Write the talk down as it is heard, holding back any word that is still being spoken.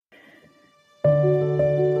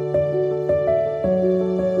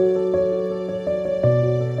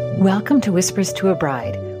Welcome to Whispers to a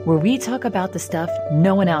Bride, where we talk about the stuff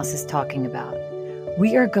no one else is talking about.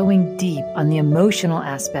 We are going deep on the emotional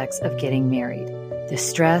aspects of getting married, the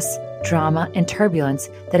stress, drama, and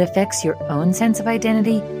turbulence that affects your own sense of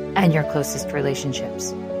identity and your closest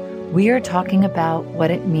relationships. We are talking about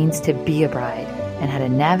what it means to be a bride and how to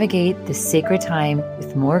navigate this sacred time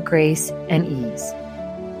with more grace and ease.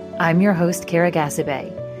 I'm your host, Kara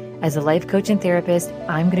Gassabay. As a life coach and therapist,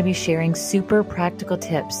 I'm going to be sharing super practical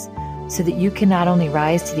tips so that you can not only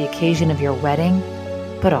rise to the occasion of your wedding,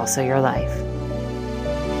 but also your life.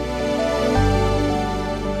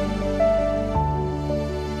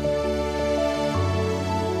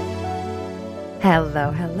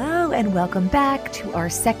 Hello, and welcome back to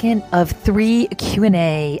our second of 3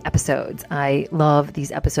 Q&A episodes. I love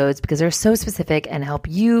these episodes because they're so specific and help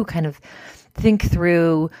you kind of think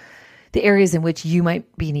through the areas in which you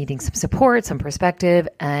might be needing some support, some perspective.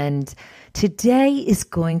 And today is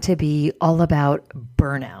going to be all about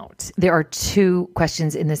burnout. There are 2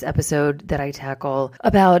 questions in this episode that I tackle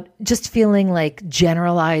about just feeling like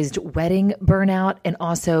generalized wedding burnout, and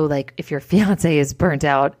also like if your fiance is burnt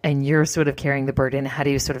out and you're sort of carrying the burden, how do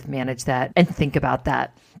you sort of manage that and think about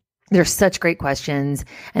that? There's such great questions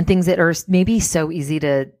and things that are maybe so easy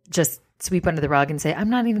to just sweep under the rug and say,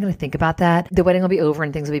 I'm not even going to think about that. The wedding will be over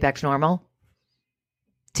and things will be back to normal.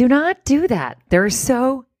 Do not do that. There's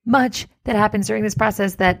so much that happens during this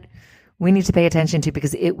process that we need to pay attention to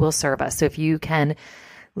because it will serve us. So if you can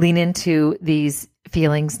lean into these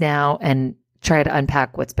feelings now and try to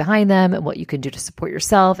unpack what's behind them and what you can do to support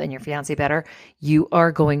yourself and your fiance better, you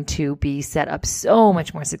are going to be set up so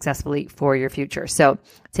much more successfully for your future. So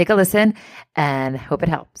take a listen and hope it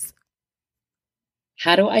helps.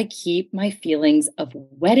 How do I keep my feelings of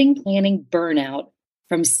wedding planning burnout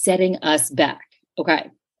from setting us back? Okay.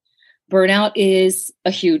 Burnout is a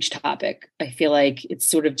huge topic. I feel like it's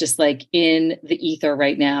sort of just like in the ether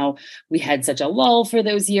right now. We had such a lull for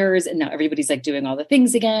those years and now everybody's like doing all the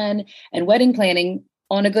things again. And wedding planning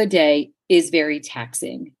on a good day is very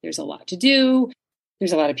taxing. There's a lot to do.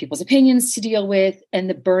 There's a lot of people's opinions to deal with, and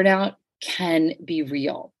the burnout can be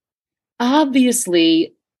real.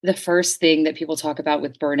 Obviously, the first thing that people talk about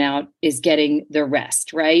with burnout is getting the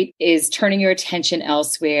rest, right? Is turning your attention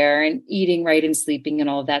elsewhere and eating right and sleeping and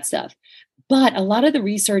all of that stuff. But a lot of the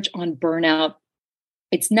research on burnout,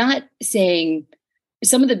 it's not saying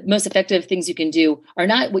some of the most effective things you can do are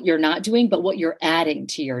not what you're not doing, but what you're adding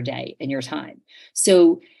to your day and your time.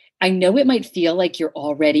 So I know it might feel like you're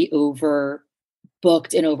already overbooked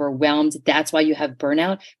and overwhelmed. That's why you have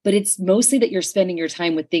burnout, but it's mostly that you're spending your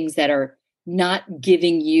time with things that are not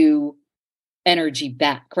giving you energy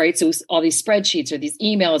back, right? So all these spreadsheets or these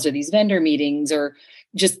emails or these vendor meetings or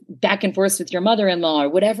just back and forth with your mother-in-law or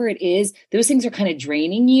whatever it is, those things are kind of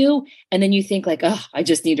draining you. And then you think like, oh, I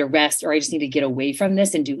just need to rest or I just need to get away from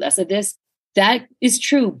this and do less of this. That is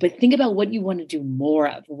true. But think about what you want to do more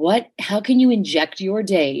of. How can you inject your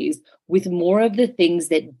days with more of the things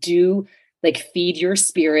that do like feed your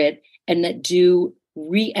spirit and that do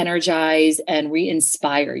re-energize and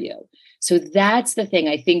re-inspire you? So that's the thing.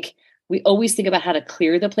 I think we always think about how to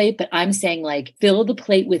clear the plate, but I'm saying like fill the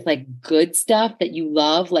plate with like good stuff that you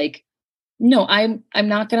love. Like, no, I'm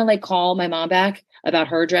not going to like call my mom back about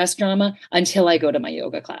her dress drama until I go to my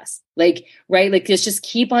yoga class. Like, right. Like just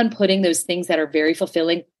keep on putting those things that are very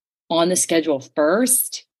fulfilling on the schedule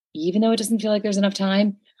first, even though it doesn't feel like there's enough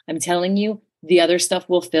time. I'm telling you, the other stuff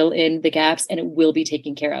will fill in the gaps and it will be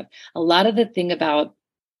taken care of. A lot of the thing about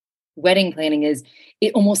wedding planning is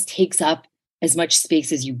it almost takes up as much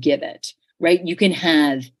space as you give it, right? You can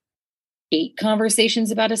have 8 conversations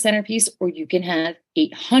about a centerpiece, or you can have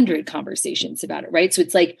 800 conversations about it, right? So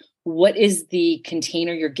it's like, what is the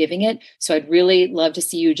container you're giving it? So I'd really love to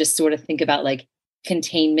see you just sort of think about like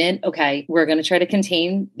containment. Okay, we're going to try to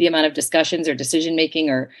contain the amount of discussions or decision-making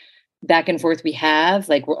or back and forth we have.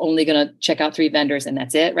 Like we're only going to check out 3 vendors and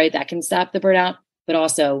that's it, right? That can stop the burnout. But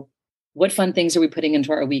also, what fun things are we putting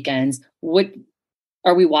into our weekends? What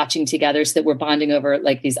are we watching together so that we're bonding over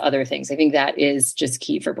like these other things? I think that is just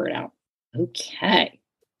key for burnout. Okay.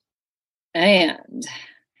 And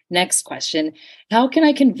next question. How can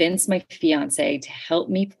I convince my fiance to help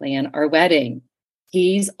me plan our wedding?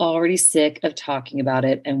 He's already sick of talking about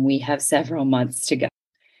it and we have several months to go.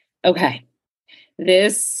 Okay.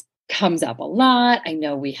 This comes up a lot. I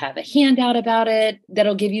know we have a handout about it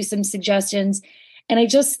that'll give you some suggestions. And I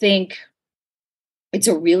just think it's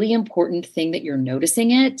a really important thing that you're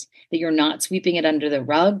noticing it, that you're not sweeping it under the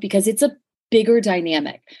rug because it's a bigger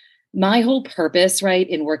dynamic. My whole purpose, right,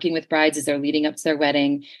 in working with brides as they're leading up to their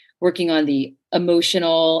wedding working on the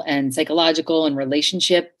emotional and psychological and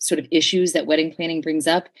relationship sort of issues that wedding planning brings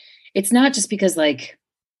up, it's not just because like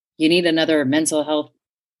you need another mental health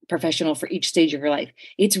professional for each stage of your life.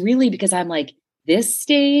 It's really because I'm like, this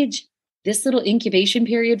stage, this little incubation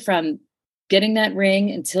period from getting that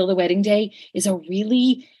ring until the wedding day is a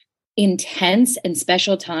really intense and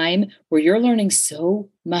special time where you're learning so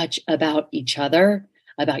much about each other,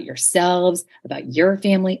 about yourselves, about your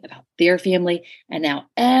family, about their family. And now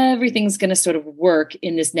everything's going to sort of work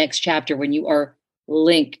in this next chapter when you are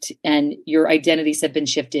linked and your identities have been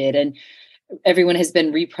shifted and everyone has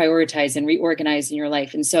been reprioritized and reorganized in your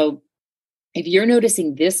life. And so if you're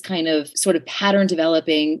noticing this kind of sort of pattern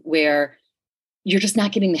developing where you're just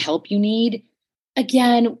not getting the help you need,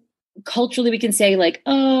 again, culturally we can say like,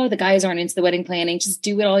 oh, the guys aren't into the wedding planning, just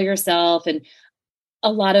do it all yourself. And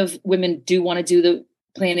a lot of women do want to do the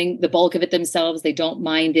planning, the bulk of it themselves. They don't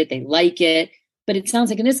mind it. They like it. But it sounds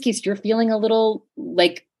like in this case, you're feeling a little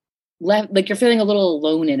like you're feeling a little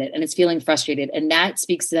alone in it and it's feeling frustrated. And that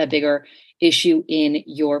speaks to that bigger issue in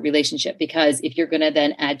your relationship. Because if you're going to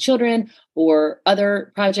then add children or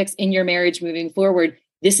other projects in your marriage moving forward,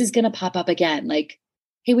 this is going to pop up again. Like,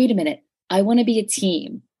 hey, wait a minute. I want to be a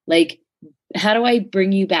team. Like, how do I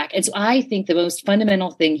bring you back? And so I think the most fundamental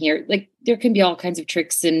thing here, like there can be all kinds of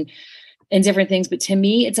tricks and different things, but to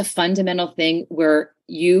me, it's a fundamental thing where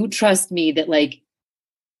you trust me that like,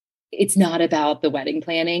 it's not about the wedding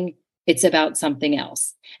planning. It's about something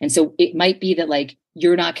else. And so it might be that like,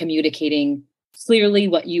 you're not communicating clearly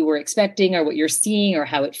what you were expecting or what you're seeing or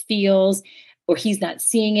how it feels, or he's not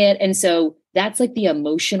seeing it. And so that's like the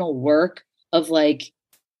emotional work of like,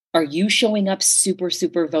 are you showing up super,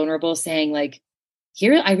 super vulnerable saying like,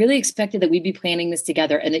 here, I really expected that we'd be planning this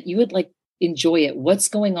together and that you would like enjoy it. What's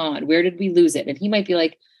going on? Where did we lose it? And he might be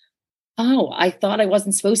like, oh, I thought I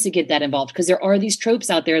wasn't supposed to get that involved, because there are these tropes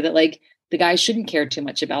out there that like the guys shouldn't care too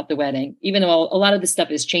much about the wedding, even though a lot of this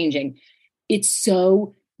stuff is changing. It's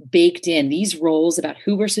so baked in. These roles about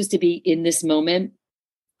who we're supposed to be in this moment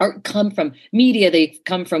come from media. They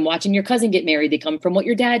come from watching your cousin get married. They come from what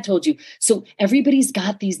your dad told you. So everybody's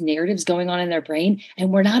got these narratives going on in their brain, and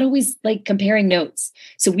we're not always like comparing notes.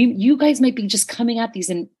 So you guys might be just coming at these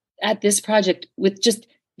and at this project with just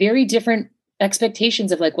very different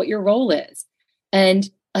expectations of like what your role is. And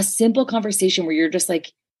a simple conversation where you're just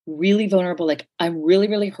like really vulnerable, like I'm really,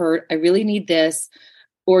 really hurt. I really need this,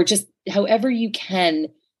 or just however you can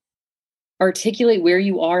articulate where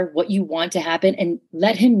you are, what you want to happen, and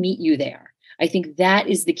let him meet you there. I think that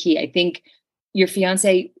is the key. I think your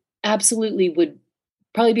fiance absolutely would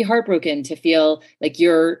probably be heartbroken to feel like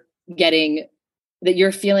you're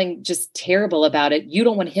feeling just terrible about it. You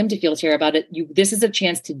don't want him to feel terrible about it. This is a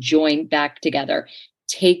chance to join back together.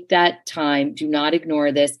 Take that time. Do not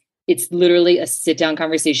ignore this. It's literally a sit down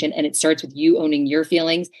conversation, and it starts with you owning your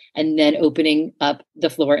feelings and then opening up the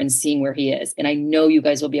floor and seeing where he is. And I know you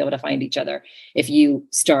guys will be able to find each other if you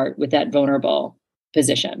start with that vulnerable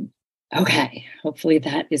position. Okay. Hopefully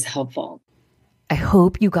that is helpful. I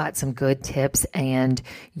hope you got some good tips and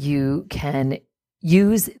you can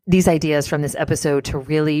use these ideas from this episode to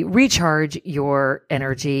really recharge your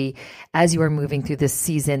energy as you are moving through this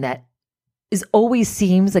season that always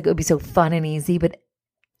seems like it would be so fun and easy, but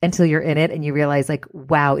until you're in it and you realize like,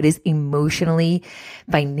 wow, it is emotionally,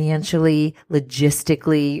 financially,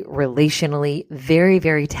 logistically, relationally, very,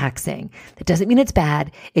 very taxing. That doesn't mean it's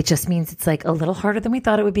bad. It just means it's like a little harder than we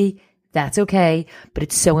thought it would be. That's okay. But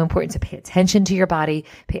it's so important to pay attention to your body,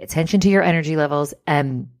 pay attention to your energy levels,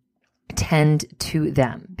 and tend to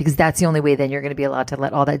them, because that's the only way then you're going to be allowed to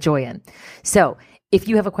let all that joy in. So if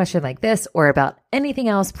you have a question like this or about anything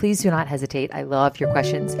else, please do not hesitate. I love your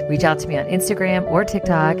questions. Reach out to me on Instagram or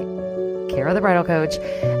TikTok, Kara the Bridal Coach.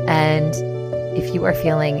 And if you are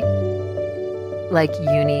feeling like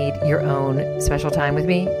you need your own special time with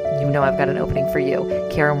me, you know I've got an opening for you.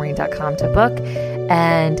 KaraMarine.com to book.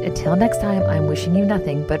 And until next time, I'm wishing you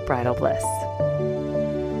nothing but bridal bliss.